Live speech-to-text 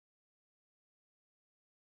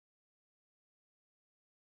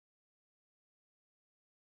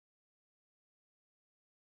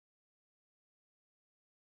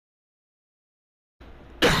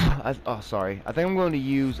Oh, sorry. I think I'm going to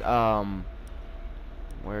use,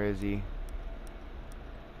 where is he?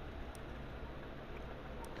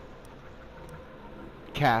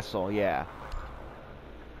 Castle, yeah.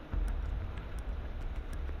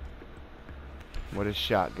 With a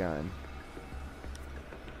shotgun.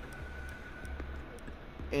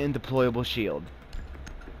 And deployable shield.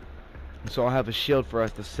 So I'll have a shield for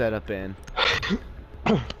us to set up in.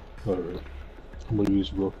 Alright. I'm gonna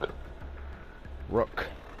use Rook. Rook.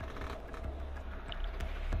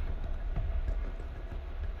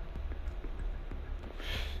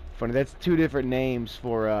 Funny, that's two different names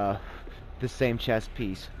for the same chess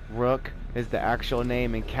piece. Rook is the actual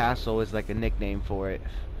name and Castle is like a nickname for it.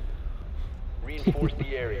 Reinforce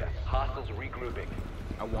the area. Hostiles regrouping.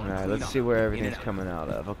 Alright, let's see where everything's coming out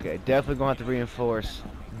of. Okay, definitely gonna have to reinforce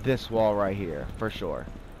this wall right here, for sure.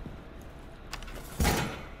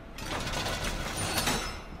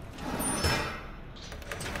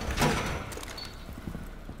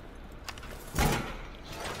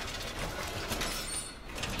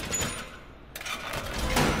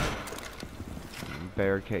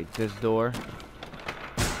 Barricade this door.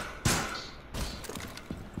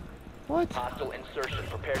 What? Hostile insertion.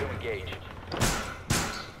 Prepare to engage.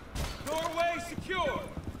 Doorway secure.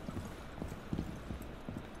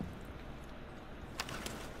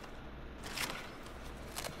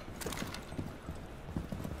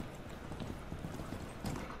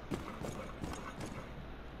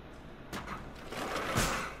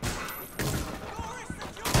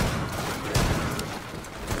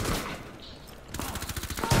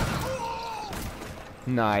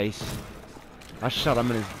 Nice. I shot him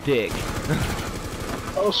in his dick.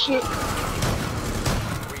 Oh shit!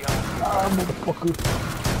 Ah, motherfucker.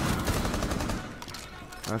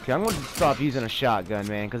 Okay, I'm going to stop using a shotgun,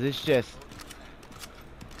 man, because it's just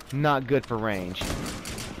not good for range.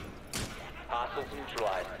 Hostiles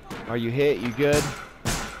neutralized. Are you hit? You good?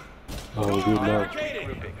 Oh, good now.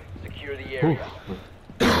 Regrouping. Secure the area.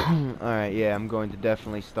 Alright, yeah, I'm going to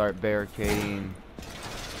definitely start barricading.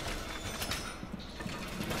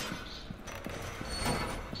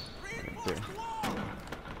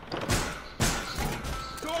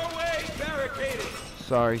 Doorway barricaded.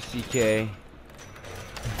 Sorry, CK.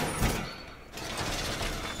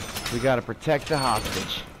 We gotta protect the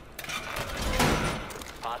hostage.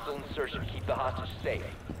 Hostile insertion. Keep the hostage safe.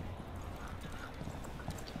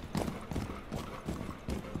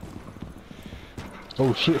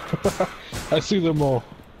 Oh shit! I see them all.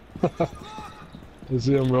 I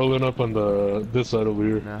see them rolling up on this side over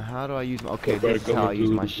here. Now, how do I use my... Okay, Right, this is how I use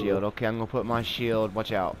coming my through. shield. Okay, I'm gonna put my shield,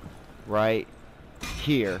 watch out, right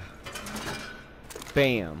here.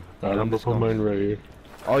 Bam. Alright, I'm gonna put mine right here.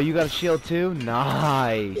 Oh, you got a shield too?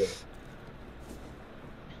 Nice.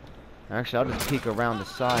 Actually, I'll just peek around the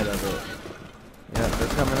side of it. Yep, they're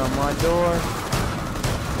coming on my door.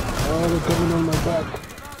 Oh, they're coming on my back.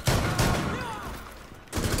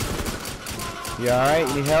 You alright?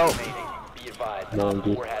 You need help? Be advised. No, I'm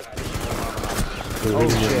good. Four has been. They're Oh,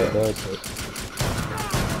 hitting me on shit. my back,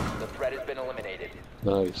 The threat has been eliminated.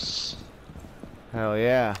 but nice. Hell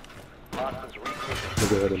yeah. Hostiles regrouping. I'll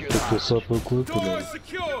go ahead and pick this up real quick and Door then...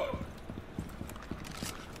 secure.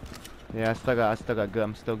 Yeah, I still got good.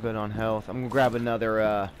 I'm still good on health. I'm gonna grab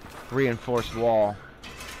another reinforced wall.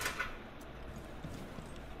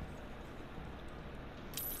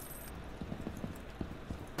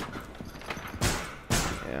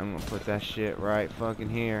 Yeah, I'm gonna put that shit right fucking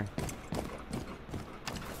here.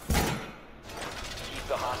 Keep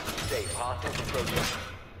the hostage safe. Hostiles approaching.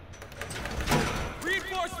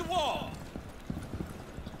 Reinforce the wall.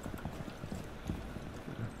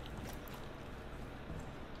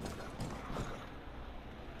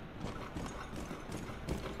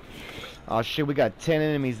 Oh shit, we got 10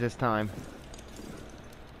 enemies this time.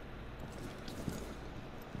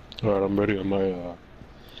 Alright, I'm ready on my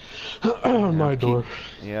my door.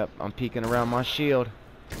 Yep, I'm peeking around my shield.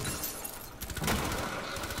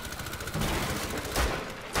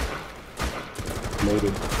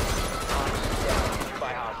 Loaded.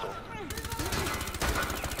 By hostiles.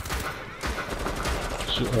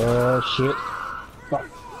 Shit. Fuck.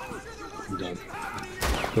 I'm done.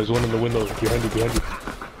 There's one in the window. Behind you, behind you.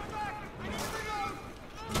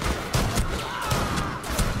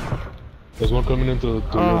 There's one coming into the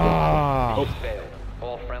Ah, Oh, Failed.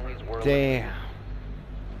 All friendlies were damn.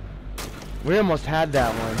 We almost had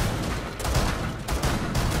that one.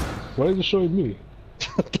 why is it showing me?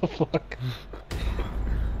 What the fuck?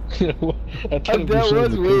 I thought it That showing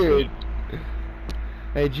was the weird. cookie.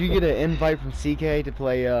 Hey, did you get an invite from CK to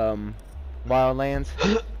play Wildlands?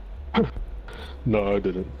 No, I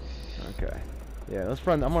didn't. Okay. Yeah, let's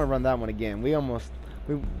run. I'm gonna run that one again. We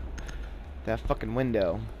That fucking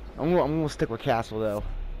window. I'm gonna stick with castle though.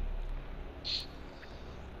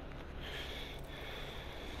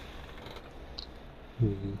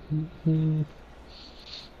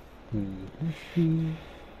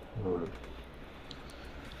 Alright.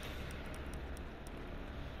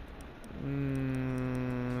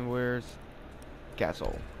 Where's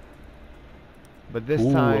castle? But this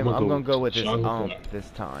Ooh, time I'm I'm gonna go with with his Chunka. this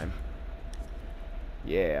time.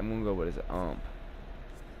 Yeah, I'm gonna go with his I'm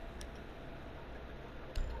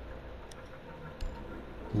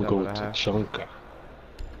Is gonna that go what with I have? Tachanka.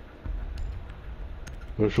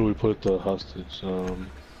 Where should we put the hostage? I think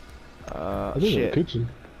in the Shit. kitchen.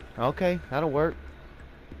 Okay, that'll work.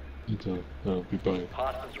 Need to be fine.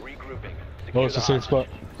 Hostiles regrouping. Oh, Secure it's the the same hostage.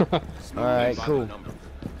 spot. Alright, cool.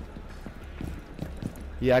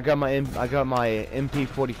 Yeah, I got my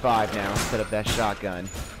MP45 now instead of that shotgun.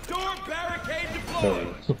 Door barricade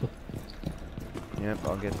Alright. deployed. Yep,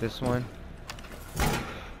 I'll get this one.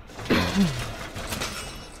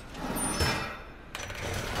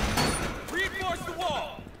 Reinforce the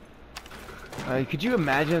wall. Could you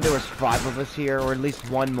imagine if there was 5 of us here, or at least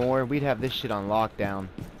one more? We'd have this shit on lockdown.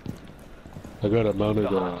 I got a mounted The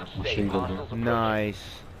hostage machine safe. gun here. Hostiles approaching. Nice.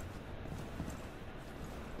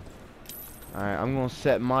 Alright, I'm gonna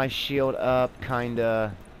set my shield up,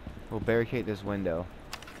 kinda. We'll barricade this window.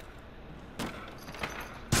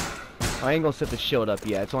 I ain't gonna set the shield up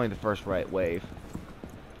yet, it's only the first right wave.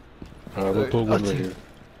 Alright, we'll put one right here.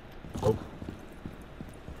 Oh.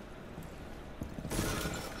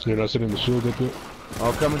 So you're not setting the shield up yet?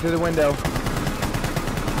 Oh, coming through the window.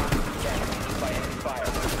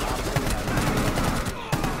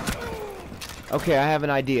 Okay, I have an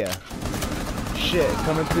idea. Shit,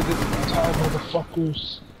 coming through the...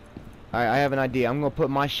 Motherfuckers. Alright, I have an idea. I'm gonna put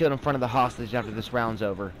my shield in front of the hostage after this round's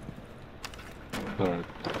over. Alright.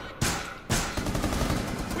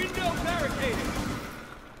 Window barricaded.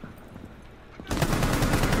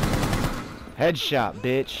 Headshot,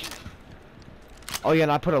 bitch. Oh yeah,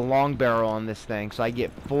 and I put a long barrel on this thing, so I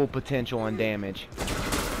get full potential and damage.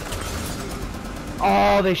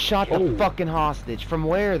 Oh, they shot the Oh. fucking hostage. From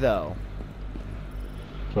where, though?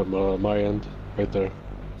 From my end, right there.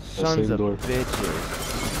 Sons same of door. bitches.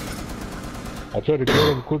 I tried to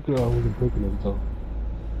kill him quicker, I wasn't quick enough though.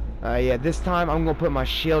 Yeah, this time I'm gonna put my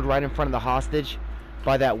shield right in front of the hostage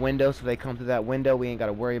by that window, so they come through that window. We ain't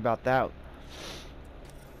gotta worry about that.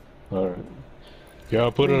 Alright. Yeah,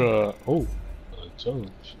 I'll put a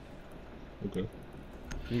challenge. Okay.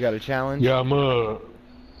 You got a challenge? Yeah, I'm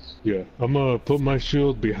gonna put my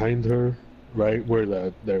shield behind her, right where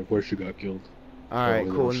where she got killed. Alright,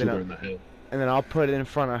 Or cool. shoot her in the head. And then I'll put it in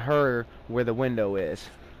front of her where the window is.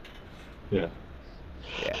 Yeah.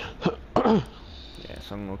 Yeah. Yeah,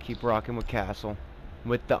 so I'm gonna keep rocking with Castle.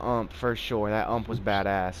 With the ump, for sure. That ump was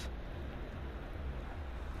badass.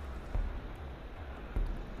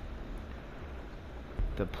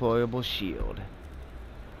 Deployable shield.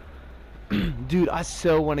 Dude, I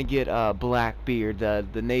so want to get Blackbeard,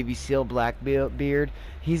 the Navy SEAL Blackbeard.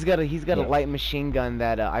 He's got a Yeah. light machine gun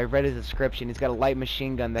that I read his description. He's got a light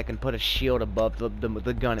machine gun that can put a shield above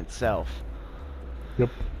the gun itself. Yep.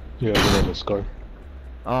 Yeah, I got a scar.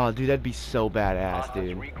 Oh, dude, that'd be so badass, Hostiles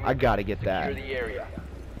dude. regrouping. I gotta get that. Secure the area.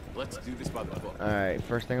 Let's do this by the book. Alright,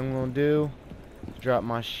 first thing I'm gonna do is drop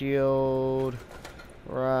my shield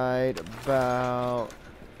right about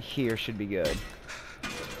here. Should be good.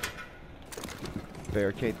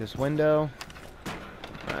 Barricade this window.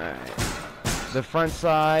 Alright. The front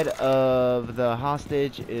side of the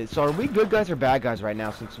hostage is... So are we good guys or bad guys right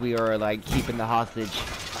now, since we are, like, keeping the hostage?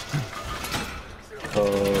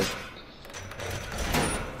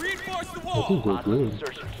 Reinforce the I wall. think we're Hostile good.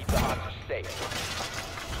 insertion. Keep the hostage safe.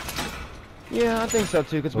 Yeah, I think so,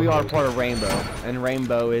 too, because we are part of Rainbow. And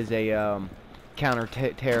Rainbow is a,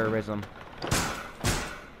 counter-terrorism.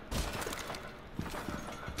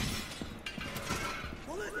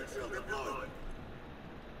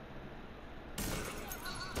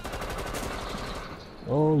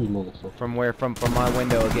 Oh, you motherfucker. From where? From my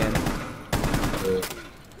window again. Yeah.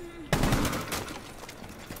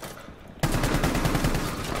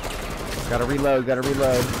 Gotta reload, gotta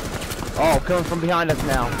reload. Oh, coming from behind us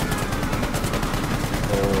now.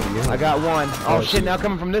 Yeah. I got one. Oh Oh, shit, now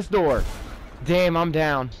coming from this door. Damn, I'm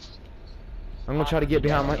down. I'm gonna try to get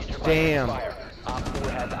behind my... Damn. Fire. Op 4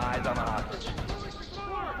 has eyes on the hostage.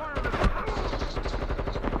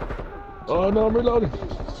 Oh no, I'm reloading.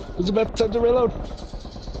 It's about time to reload.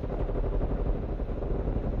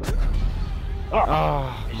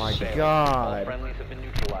 Oh my All god. friendlies have been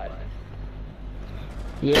neutralized.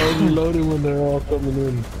 Yeah, I'm reloading when they're all coming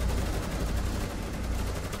in.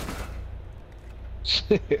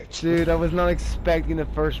 Shit. Dude, I was not expecting the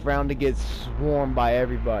first round to get swarmed by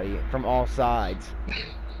everybody from all sides.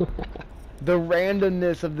 The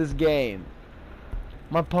randomness of this game.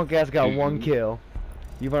 My punk ass got one kill.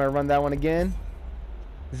 You wanna run that one again?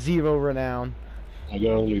 0 renown. I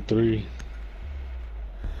got only 3.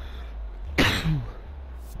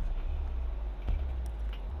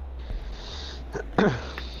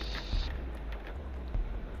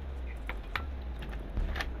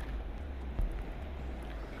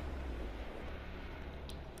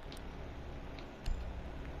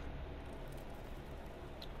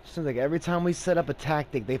 Seems like every time we set up a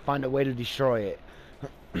tactic, they find a way to destroy it.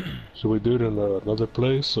 Should we do it in another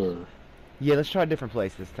place, or Yeah, let's try a different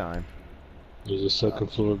place this time. there's a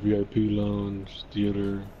second floor VIP lounge,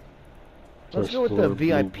 theater? Let's first go with the floor, blue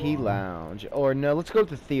VIP bar. lounge. Or no, let's go with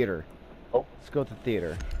the theater. Oh. Let's go with the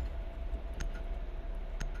theater.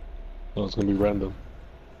 Oh, it's gonna be random.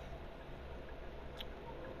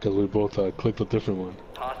 Because we both clicked a different one.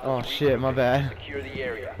 Oh shit, my bad. Secure the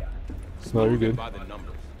area. No, you're good. By the numbers.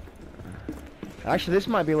 Actually, this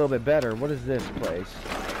might be a little bit better. What is this place?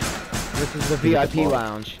 This is the VIP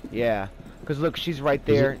lounge. Yeah. Because look, she's right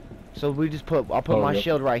there. So we just I'll put my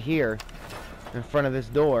shield right here. In front of this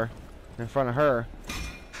door. In front of her.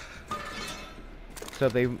 So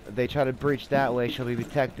if they try to breach that way, she'll be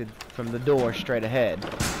detected from the door straight ahead.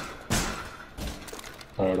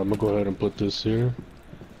 Alright, I'm gonna go ahead and put this here.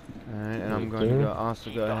 Alright, and I'm going to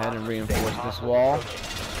also go ahead and reinforce this wall.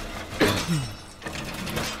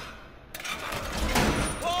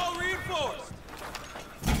 Wall reinforced.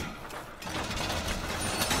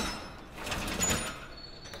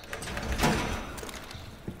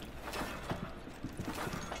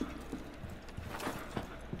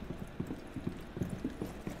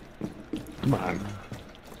 Come on.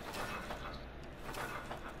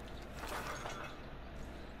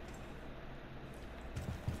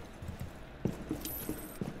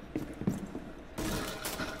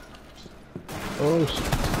 Oh, shit.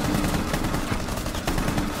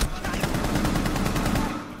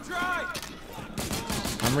 Try.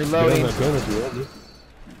 I'm Get on reloading. that gun if you want me.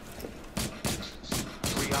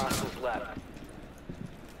 3 hostiles left.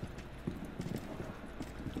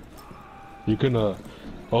 You can,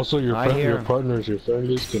 also your I hear your him. partners, your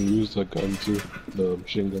friendlies can use the gun too, the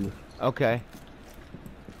machine gun. Okay.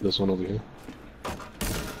 This one over here.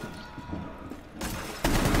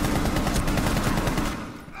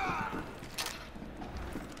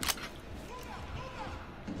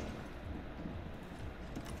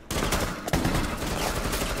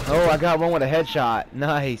 Oh, I got one with a headshot.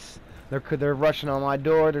 Nice. They're rushing on my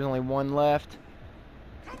door. There's only one left.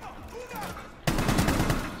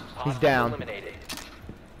 He's down. Eliminated.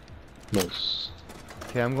 Nice.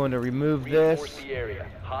 Okay, I'm going to remove Reinforce this the area.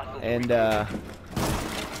 Hostiles and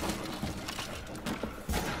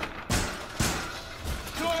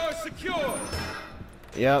Door secure.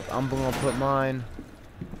 yep, I'm gonna put mine.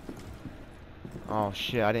 Oh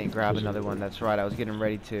shit, I didn't grab another one. That's right, I was getting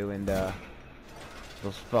ready to, and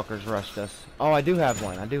those fuckers rushed us. Oh, I do have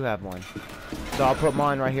one. I do have one. So I'll put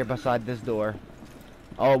mine right here beside this door.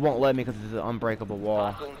 Oh, it won't let me because it's an unbreakable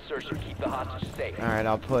wall. Hostile insertion. Keep the hostage safe. Alright,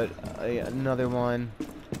 I'll put another one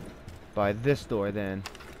by this door then.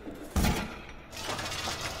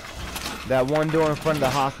 That one door in front of the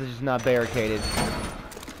hostage is not barricaded.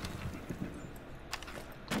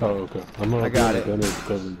 Oh, okay. I'm gonna I got the it. gun is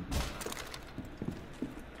covered.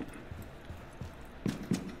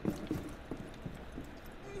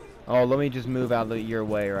 Oh, let me just move out of your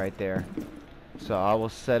way right there. So I will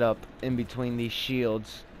set up in between these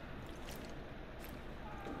shields.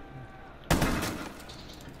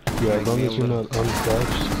 Yeah, as long as you're not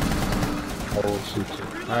untouched, I won't shoot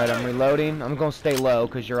you. Alright, I'm reloading. I'm gonna stay low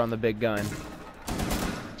because you're on the big gun.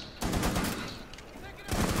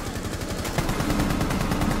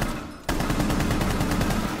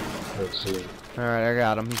 Let's see. Alright, I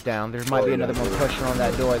got him. He's down. There might be another one pushing on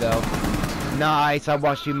that door though. Nice, I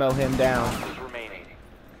watched you mow him down. Hostiles remaining.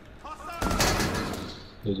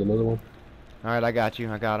 There's another one. Alright, I got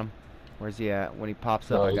you. I got him. Where's he at? When he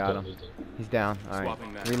pops up, No, I he's got done, him. he's done. He's down. Alright.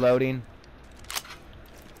 Swapping mags. Reloading.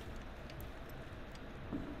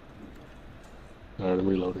 Alright, I'm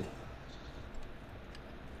reloading.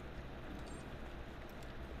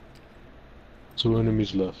 Two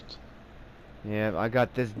enemies left. Yeah, I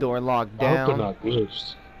got this door locked I hope they're down. not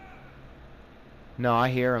glitched. No, I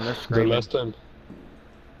hear them. They're The screaming. last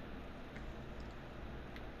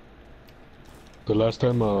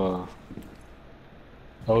time I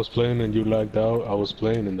was playing and you lagged out, I was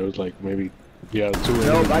playing and there was like maybe, yeah, two enemies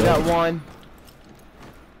Nope, I got left. one.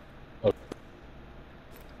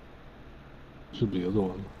 Should be the other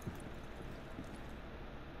one.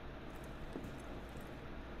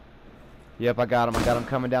 Yep, I got him. I got him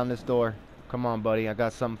coming down this door. Come on, buddy. I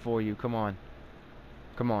got something for you. Come on.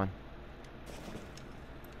 Come on.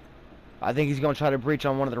 I think he's gonna try to breach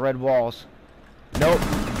on one of the red walls. Nope,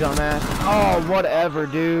 dumbass. Oh, whatever,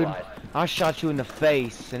 dude. I shot you in the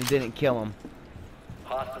face and it didn't kill him.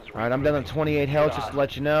 Alright, I'm down to 28 health just to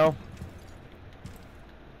let you know.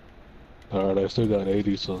 Alright, I still got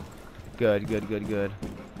 80, so. Good, good, good, good.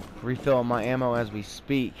 Refilling my ammo as we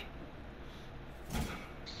speak.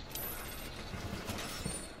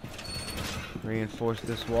 Reinforce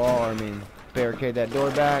this wall, I mean, barricade that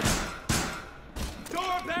door back.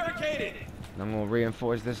 Door barricaded. I'm gonna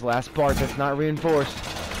reinforce this last part that's not reinforced.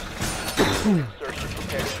 Insertion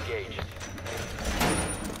prepared to engage.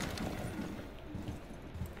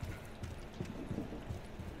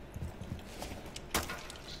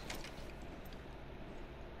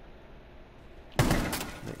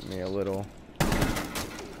 Make me a little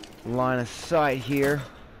line of sight here.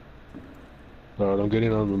 Alright, I'm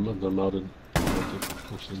getting on the mountain.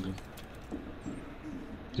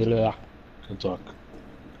 Yeah, can talk.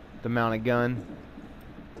 The mounted gun.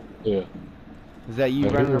 Yeah. Is that you I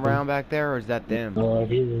running hear him. around back there, or is that them? No, I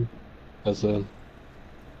hear him. That's them.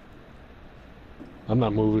 I'm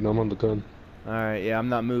not moving, I'm on the gun. Alright, yeah, I'm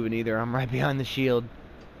not moving either. I'm right behind the shield.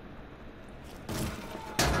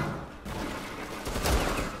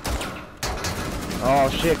 Oh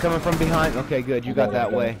shit, coming from behind. Okay, good. You got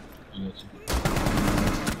that way. Yes.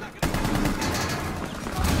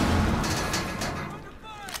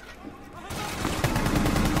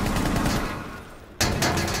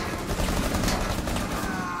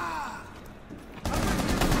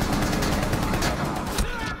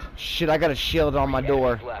 Shit, I got a shield on my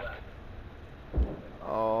door. Left.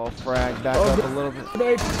 Oh, frag, back up a little bit.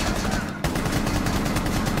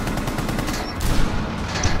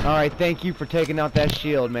 Alright, thank you for taking out that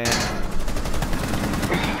shield, man.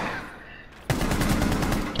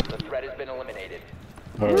 The threat has been eliminated.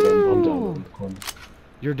 Alright, I'm down in the corner.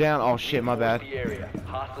 You're down. Oh shit, my bad. The area.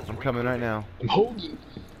 Hostiles I'm coming right now.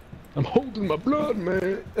 I'm holding my blood,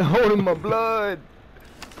 man. Holding my blood.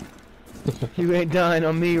 You ain't dying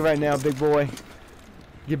on me right now, big boy.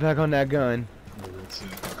 Get back on that gun. Let's see.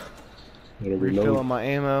 Gotta Refilling reload. my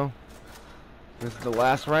ammo. This is the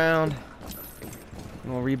last round.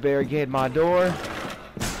 I'm gonna re-barricade my door.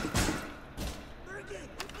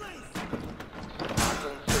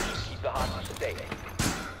 Hostile insertion. Keep the hostiles safe.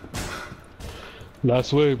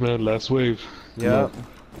 Last wave, man, last wave. Yep.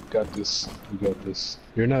 Got this. We got this.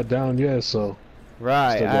 You're not down yet, so.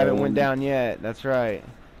 Right, Still I got haven't one. went down yet. That's right.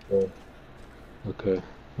 Okay.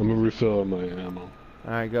 I'm gonna refill my ammo.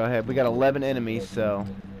 Alright, go ahead. We got 11 enemies, so.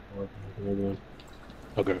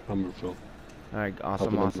 Okay, I'm refill. Alright,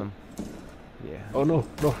 awesome, Helping awesome. Yeah. Oh no,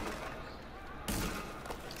 no.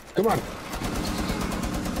 Come on.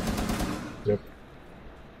 Yep.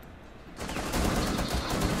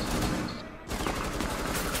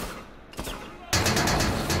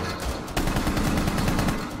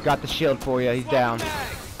 Got the shield for you. He's down.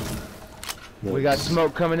 Nice. We got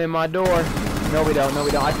smoke coming in my door. No, we don't. No,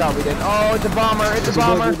 we don't. I thought we did. Oh, it's a bomber. It's a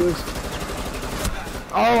bomber.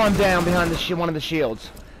 Oh, I'm down behind the one of the shields.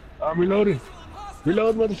 I'm reloading.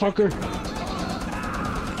 Reload, motherfucker.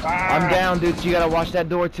 I'm down, dude. So you gotta watch that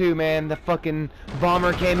door too, man. The fucking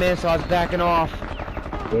bomber came in, so I was backing off.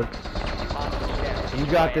 Yep. You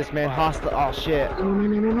got this, man. Hostile. Oh shit.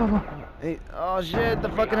 No. Hey, oh shit. The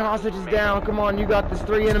fucking hostage is down. Come on, you got this.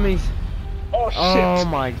 3 enemies. Oh shit. Oh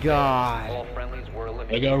my god. All friendlies were I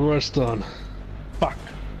eliminated. got rushed on. Fuck.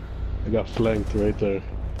 I got flanked right there.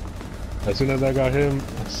 As soon as I got him,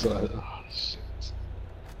 I saw it. Oh shit.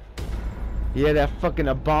 Yeah, that fucking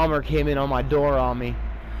a bomber came in on my door on me.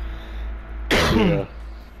 Yeah.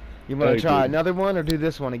 You wanna Hey, try dude. another one or do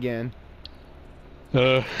this one again?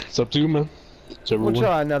 It's up to you, man. Whichever We'll one.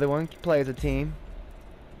 try another one. Play as a team.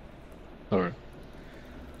 Alright.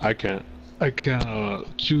 I can't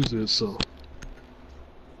choose it, so.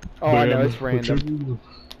 Oh, I know, it's random.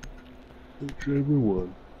 Whichever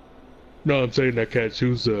one. No, I'm saying I can't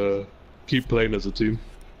choose, keep playing as a team.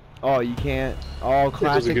 Oh, you can't. Oh, doesn't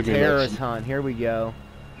classic give me an terrorist option. hunt. Here we go.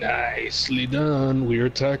 Nicely done. We're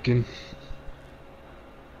attacking.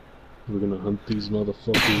 We're gonna hunt these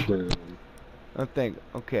motherfuckers down. I think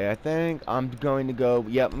I'm going to go.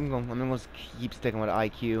 Yep, I'm gonna keep sticking with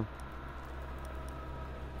IQ.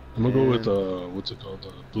 I'm gonna go with what's it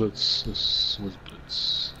called? Blitz. This was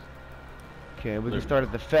Blitz. Okay, we can start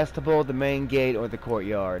at the festival, the main gate, or the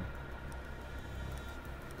courtyard.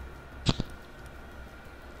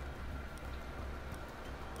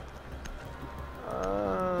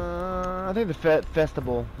 I think the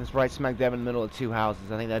festival is right smack dab in the middle of 2 houses.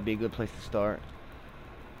 I think that'd be a good place to start.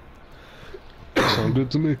 Sound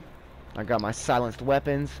good to me. I got my silenced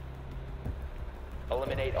weapons.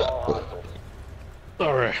 Eliminate all hostiles.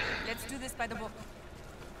 Alright. Let's do this by the book.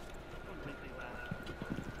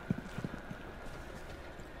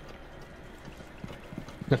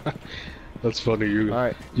 That's funny. You All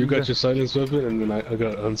right, you got your silenced weapon, and then I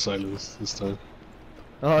got unsilenced this time.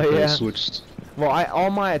 Oh I yeah. switched. Well, all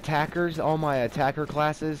my attacker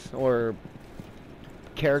classes or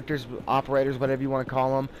characters, operators, whatever you want to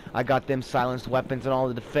call them, I got them silenced weapons, and all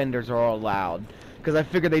the defenders are all loud. Because I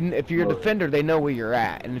figure if you're a defender, they know where you're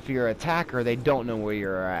at, and if you're an attacker, they don't know where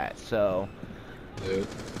you're at. So. Yeah.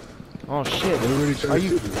 Oh shit! They're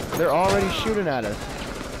already They're already shooting at us.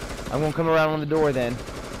 I won't come around on the door then.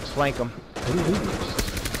 Flank them.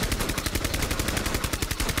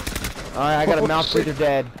 Alright, I got a mouth breather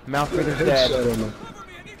dead. Mouth breather's dead.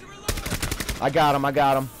 I got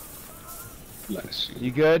him.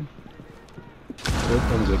 You good?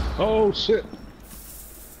 I'm good. Oh shit!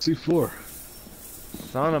 C4.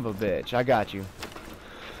 Son of a bitch. I got you.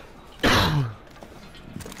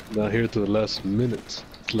 Not here to the last minute.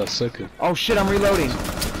 Last second. Oh shit, I'm reloading.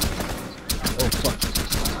 Oh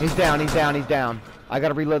fuck. He's down. I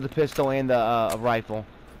gotta reload the pistol and the rifle.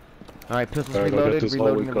 Alright, pistol's Alright, I got reloaded, this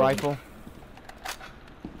reloading the hallway rifle.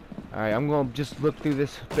 Alright, I'm gonna just look through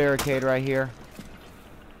this barricade right here.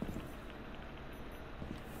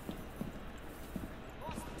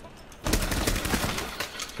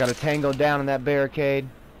 Got a tango down in that barricade.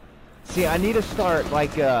 See, I need to start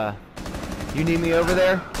like you need me over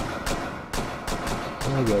there?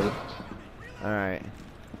 I got it. Alright.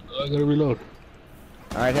 I gotta reload.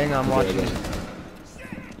 Alright, hang on, I'm watching.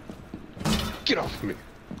 Get off me.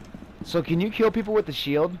 So can you kill people with the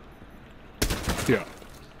shield? Yeah.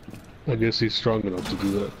 I guess he's strong enough to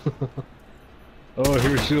do that. Oh,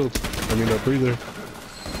 here's shield. I mean, a breather.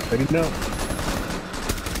 Ready now.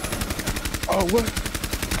 Oh, what?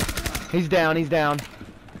 He's down.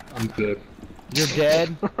 I'm dead. You're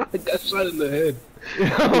dead? I got shot in the head.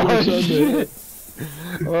 Oh, shit.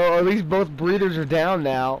 Well, at least both breathers are down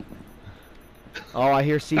now. Oh, I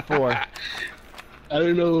hear C4. I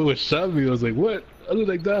didn't know what shot me. I was like, what? How did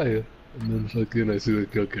I die? And then fucking I see the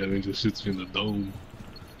kill cam and just shoots me in the dome.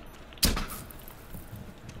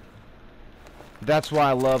 That's why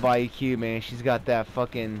I love IEQ, man. She's got that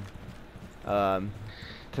fucking to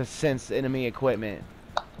sense enemy equipment.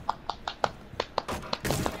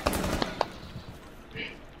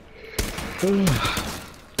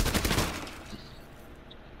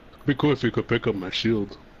 Be cool if you could pick up my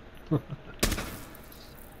shield. Come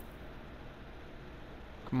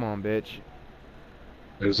on, bitch.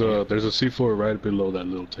 There's a C4 right below that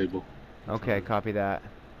little table. Okay, copy that.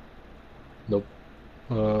 Nope.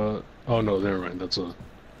 Oh no, never mind. That's a.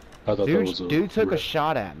 I thought that was a. Dude took a red.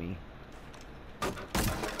 shot at me.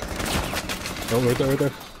 Oh, right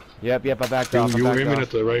there. Yep, I backed off. You were aiming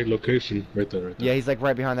at the right location. Right there. Yeah, he's like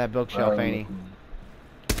right behind that bookshelf, ain't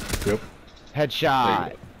he? Yep.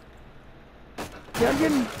 Headshot. Yeah, I'm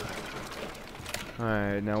getting.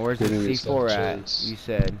 Alright, now where's the C4 at? You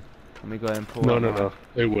said. Let me go ahead and pull it. No.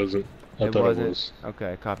 It wasn't. I thought it was.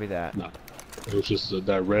 Okay, copy that. No. It was just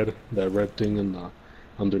that red thing in the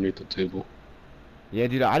underneath the table. Yeah,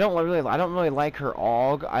 dude, I don't really like her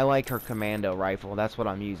AUG. I like her commando rifle. That's what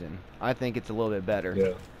I'm using. I think it's a little bit better.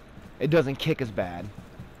 Yeah. It doesn't kick as bad.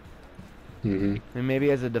 Mhm. And maybe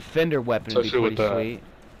as a defender weapon, it'd be pretty sweet.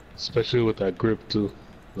 Especially with that grip too.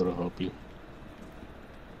 That'll help you.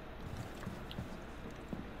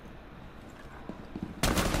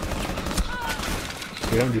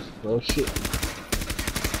 Behind you. Oh shit.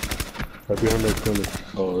 Right behind that corner.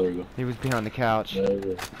 Oh, there you go. He was behind the couch. There you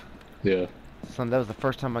go. Yeah. Son, that was the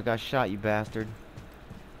first time I got shot, you bastard.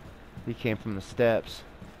 He came from the steps.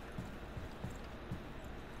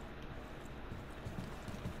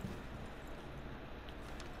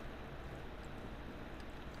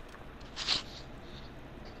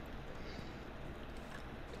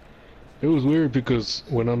 It was weird because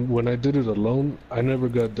when I did it alone, I never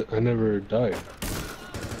died.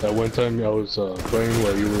 That one time I was playing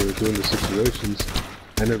while you were doing the situations,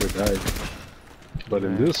 I never died. But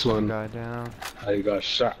in this one, I got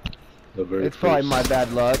shot. It's probably my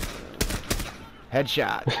bad luck.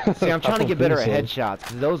 Headshot. See, I'm trying to get better at headshots,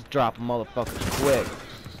 because those drop motherfuckers quick.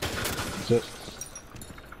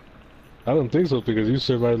 I don't think so, because you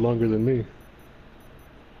survived longer than me.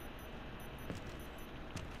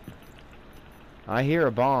 I hear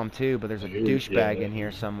a bomb too, but there's a douchebag in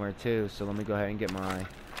here somewhere too, so let me go ahead and get my...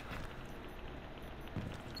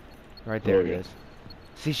 Right there it is.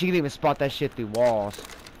 See, she can even spot that shit through walls.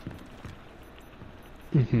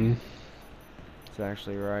 Mm-hmm. It's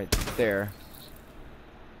actually right there.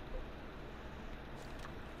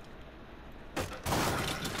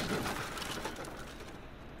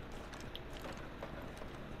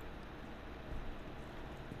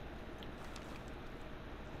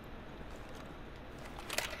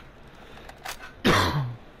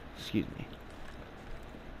 Excuse me.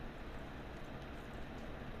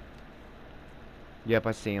 Yep,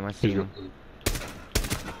 I see him. I see him.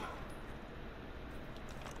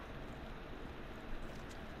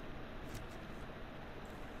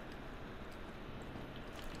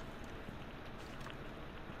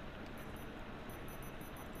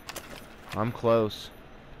 I'm close.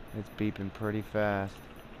 It's beeping pretty fast.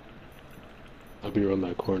 I'll be around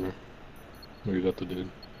that corner. Where you got the dude?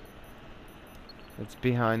 It's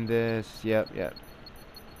behind this. Yep, yep.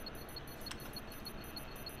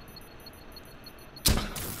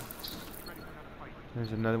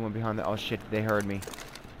 There's another one behind that. Oh shit, they heard me.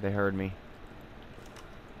 They heard me.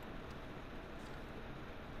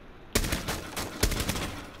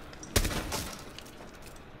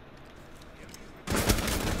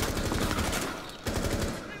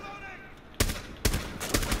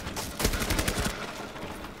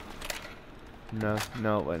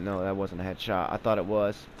 No, that wasn't a headshot. I thought it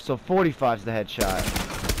was. So 45's the headshot.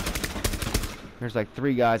 There's like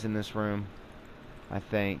 3 guys in this room, I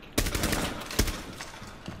think.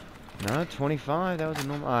 No, 25. That was a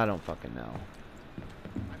normal. I don't fucking know.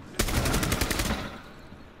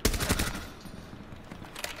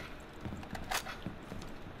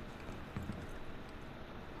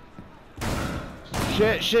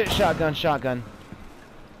 Shit, shotgun.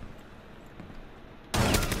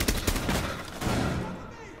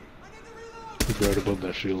 Right above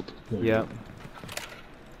that shield. Yep.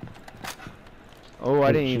 Oh,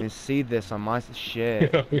 I didn't even see this on my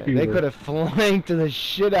shit. Yeah, They could have flanked the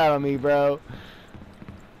shit out of me, bro.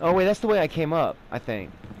 Oh wait, that's the way I came up, I think.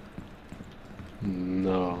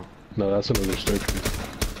 No, that's another staircase.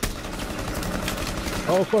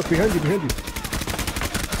 Oh fuck! Behind you!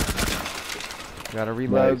 Gotta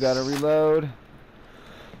reload. Nice.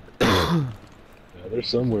 Yeah, they're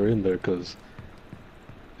somewhere in there, cause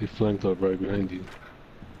they flanked up right behind you.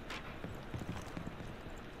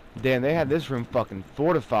 Damn, they had this room fucking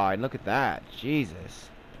fortified. Look at that. Jesus.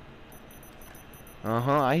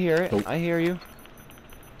 Uh-huh, I hear it. Oh. I hear you.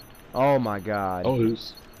 Oh my god. Oh,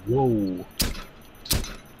 there's... Whoa.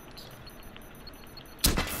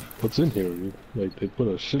 What's in here, dude? Like, they put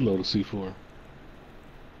a shitload of C4.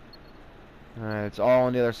 Alright, it's all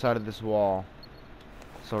on the other side of this wall.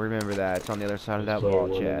 So remember that. It's on the other side of that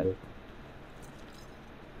wall, Chad.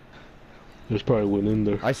 There's probably one in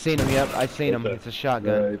there. I seen him, yep. I seen him. Okay. It's a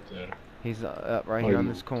shotgun. Right there. He's up right here on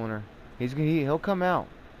this corner. He'll come out.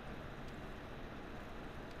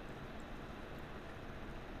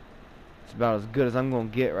 It's about as good as I'm gonna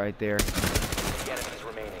get right there. Enemies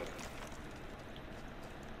remaining.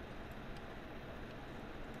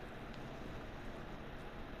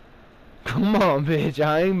 Come on, bitch.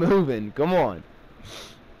 I ain't moving. Come on.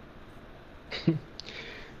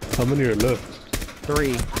 How many are left?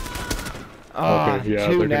 3. Ah, Okay, yeah,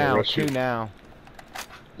 2 they're gonna now. rush 2 you. now.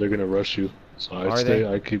 They're gonna rush you. So I Are stay,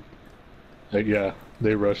 they? I keep... yeah,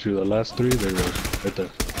 they rush you. The last 3, they rush. Right there.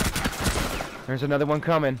 There's another one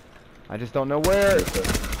coming. I just don't know where. Right there.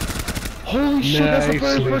 Holy shit, that's the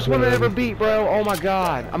very Nicely first one I done. ever beat, bro. Oh my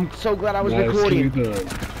god. I'm so glad I was Nicely recording. done.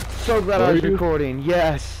 So glad I was Are you? recording.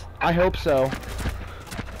 Yes. I hope so.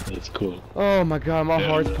 That's cool. Oh my god, my Yeah,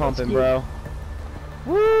 heart's that's pumping, good. bro.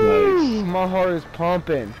 Woo! Nice. My heart is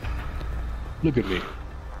pumping. Look at me.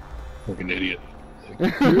 Fucking idiot.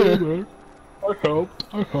 Like, yeah, man. I helped.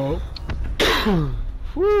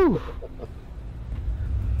 Woo!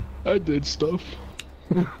 I did stuff.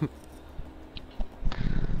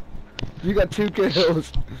 You got 2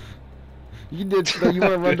 kills. You did stuff. You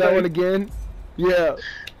wanna run that one again? Yeah.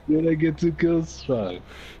 Did I get 2 kills? 5.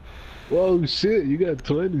 Whoa, shit, you got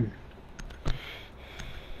 20.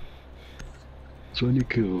 20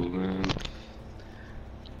 kills, man.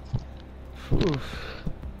 Oof.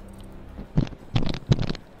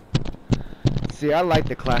 See, I like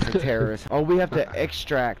the classic terrorist. Oh, we have to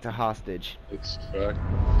extract a hostage. Extract.